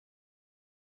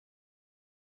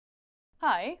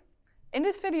Hi. In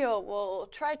this video, we'll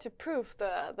try to prove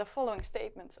the following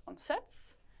statements on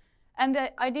sets. And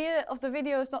the idea of the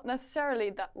video is not necessarily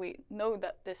that we know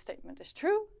that this statement is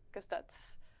true, because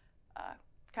that's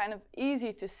kind of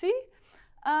easy to see,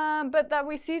 but that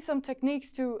we see some techniques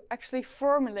to actually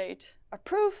formulate a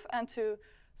proof and to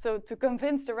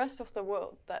convince the rest of the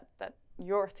world that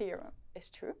your theorem is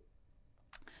true.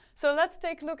 So let's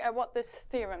take a look at what this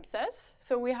theorem says.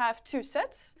 So we have two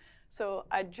sets. So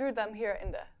I drew them here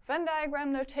in the Venn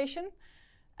diagram notation.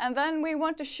 And then we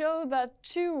want to show that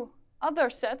two other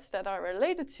sets that are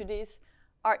related to these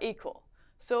are equal.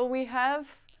 So we have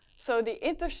the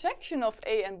intersection of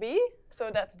A and B,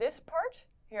 so that's this part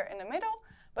here in the middle,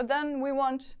 but then we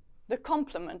want the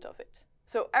complement of it.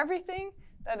 So everything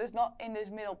that is not in this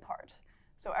middle part.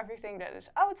 So everything that is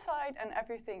outside and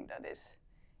everything that is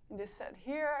in this set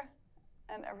here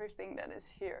and everything that is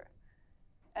here.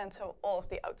 And so all of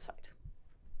the outside.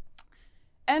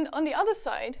 And on the other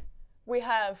side, we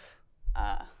have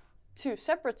two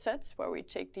separate sets where we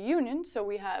take the union. So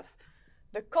we have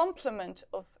the complement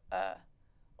of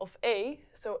A,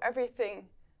 so everything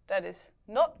that is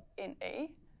not in A.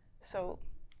 So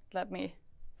let me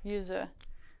use a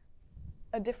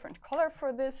different color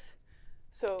for this.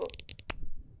 So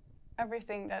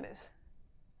everything that is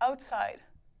outside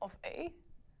of A,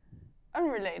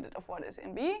 unrelated of what is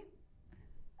in B,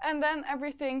 and then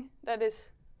everything that is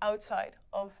outside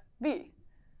of B.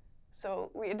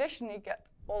 So we additionally get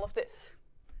all of this.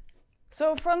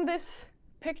 So from this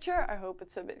picture, I hope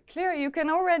it's a bit clear, you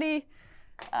can already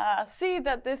see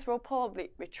that this will probably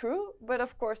be true, but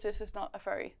of course this is not a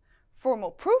very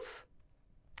formal proof.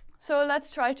 So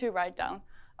let's try to write down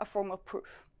a formal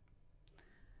proof.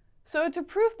 So to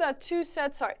prove that two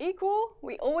sets are equal,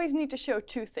 we always need to show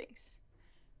two things.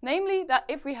 Namely, that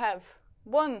if we have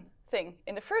one thing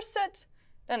in the first set,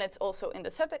 then it's also in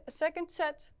the second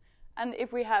set. And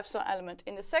if we have some element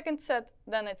in the second set,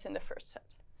 then it's in the first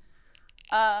set.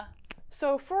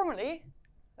 So formally,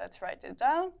 let's write it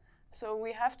down. So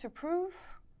we have to prove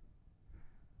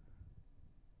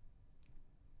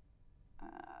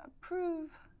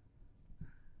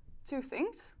two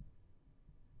things.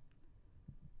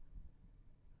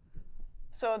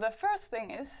 So the first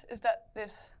thing is that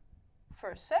this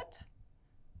first set,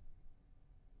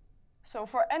 so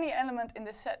for any element in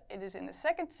the set, it is in the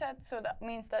second set, so that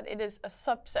means that it is a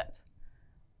subset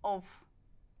of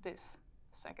this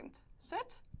second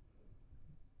set.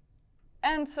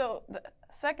 And so the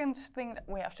second thing that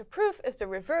we have to prove is the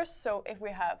reverse. So if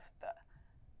we have the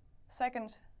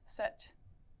second set,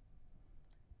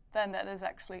 then that is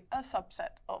actually a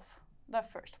subset of the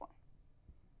first one.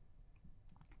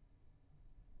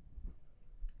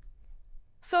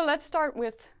 So let's start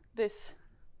with this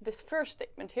first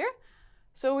statement here.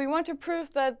 So we want to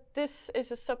prove that this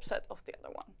is a subset of the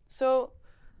other one. So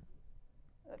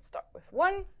let's start with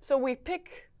 1. So we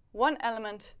pick one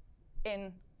element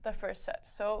in the first set.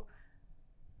 So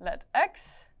let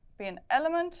X be an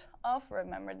element of,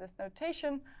 remember this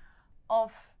notation,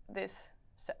 of this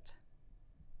set.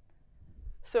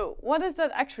 So what does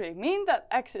that actually mean, that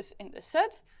X is in the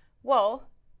set? Well,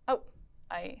 oh,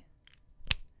 I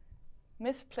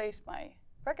misplaced my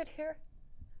bracket here.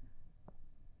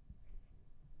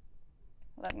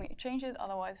 Let me change it,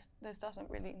 otherwise this doesn't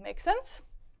really make sense.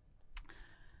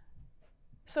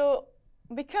 So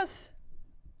because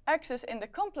X is in the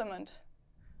complement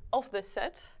of this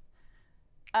set,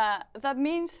 that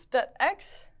means that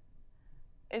X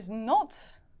is not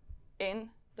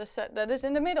in the set that is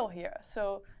in the middle here,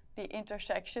 so the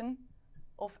intersection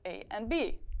of A and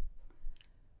B.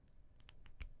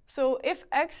 So if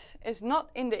X is not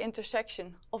in the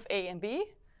intersection of A and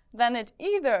B, then it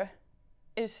either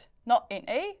is not in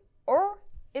A, or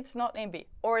it's not in B,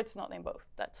 or it's not in both.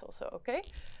 That's also okay.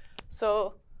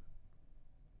 So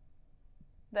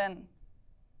then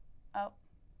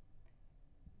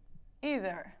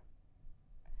either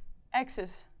X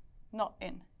is not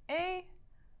in A,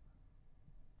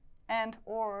 and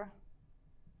or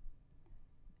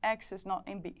X is not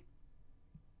in B.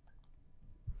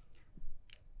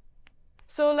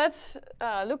 So let's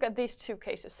look at these two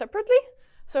cases separately.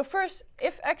 So first,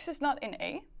 if X is not in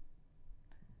A,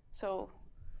 so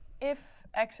if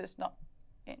X is not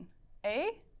in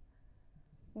A,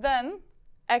 then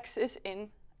X is in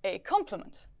a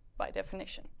complement by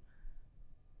definition.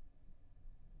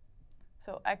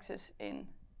 So X is in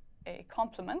a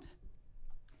complement.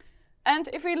 And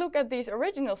if we look at these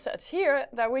original sets here,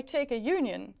 that we take a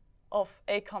union of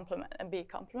A complement and B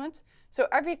complement. So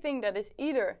everything that is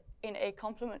either in A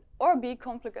complement or B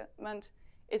complement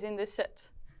is in this set.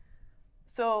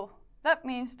 So that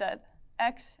means that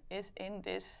X is in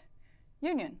this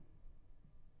union.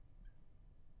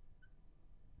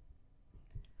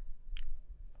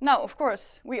 Now, of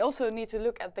course, we also need to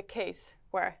look at the case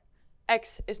where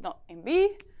X is not in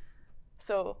B.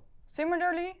 So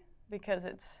similarly, because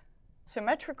it's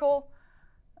symmetrical,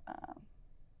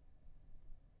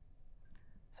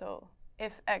 so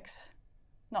if X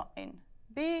not in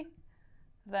B,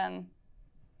 then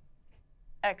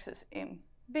X is in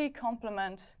B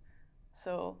complement,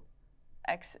 so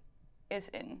X is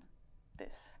in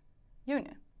this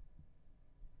union.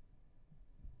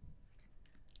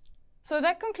 So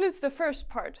that concludes the first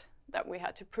part that we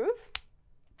had to prove.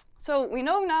 So we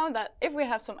know now that if we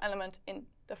have some element in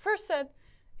the first set,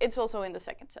 it's also in the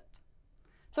second set.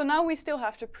 So now we still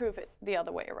have to prove it the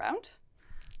other way around.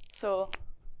 So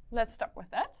let's start with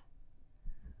that.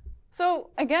 So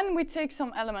again, we take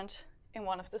some element in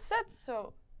one of the sets.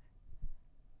 So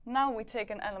now we take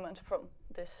an element from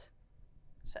this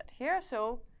set here.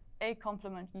 So A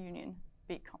complement union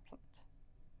B complement.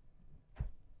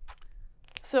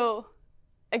 So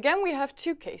again, we have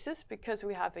two cases because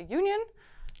we have a union.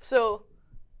 So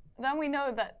then we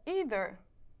know that either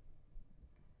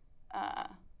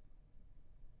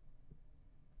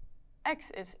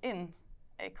X is in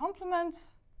A complement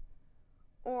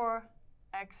or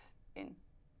X in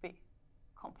B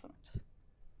complement,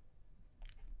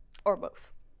 or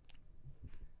both.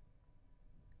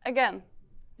 Again,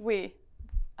 we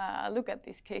look at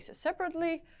these cases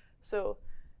separately. So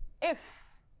if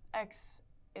X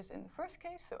is in the first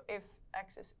case, so if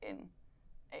X is in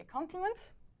A complement,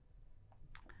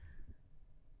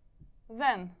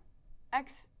 then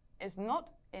X is not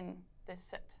in this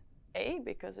set A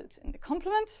because it's in the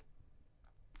complement.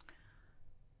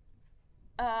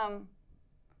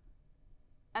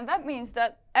 And that means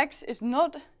that X is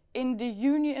not in the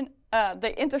union,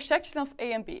 the intersection of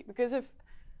A and B, because if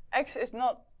X is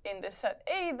not in this set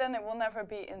A, then it will never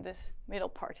be in this middle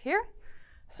part here.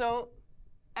 So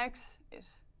X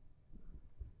is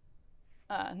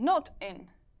not in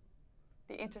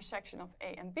the intersection of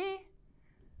A and B.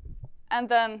 And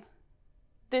then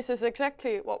this is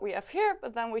exactly what we have here,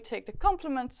 but then we take the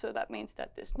complement, so that means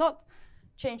that this not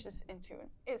changes into an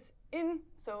is in,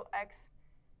 so X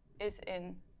is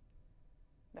in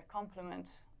the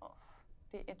complement of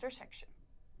the intersection.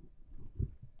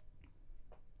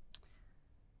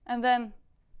 And then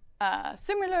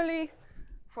similarly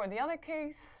for the other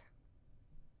case,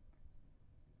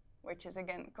 which is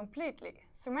again completely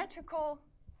symmetrical,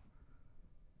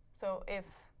 so if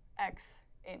X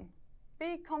in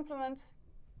B complement,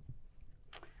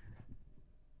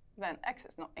 then X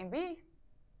is not in B.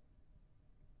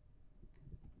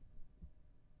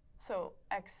 So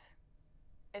X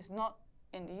is not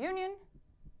in the union,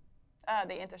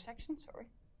 the intersection, sorry.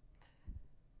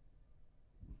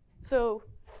 So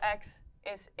X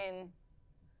is in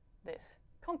this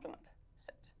complement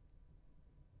set.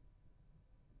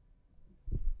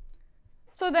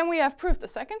 So then we have proved the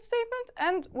second statement,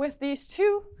 and with these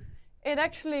two, it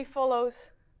actually follows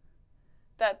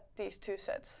that these two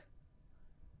sets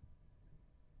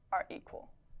are equal.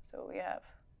 So we have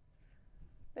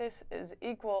this is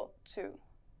equal to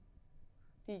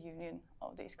the union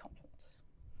of these complements.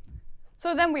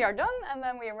 So then we are done, and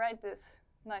then we write this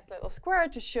nice little square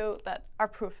to show that our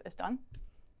proof is done.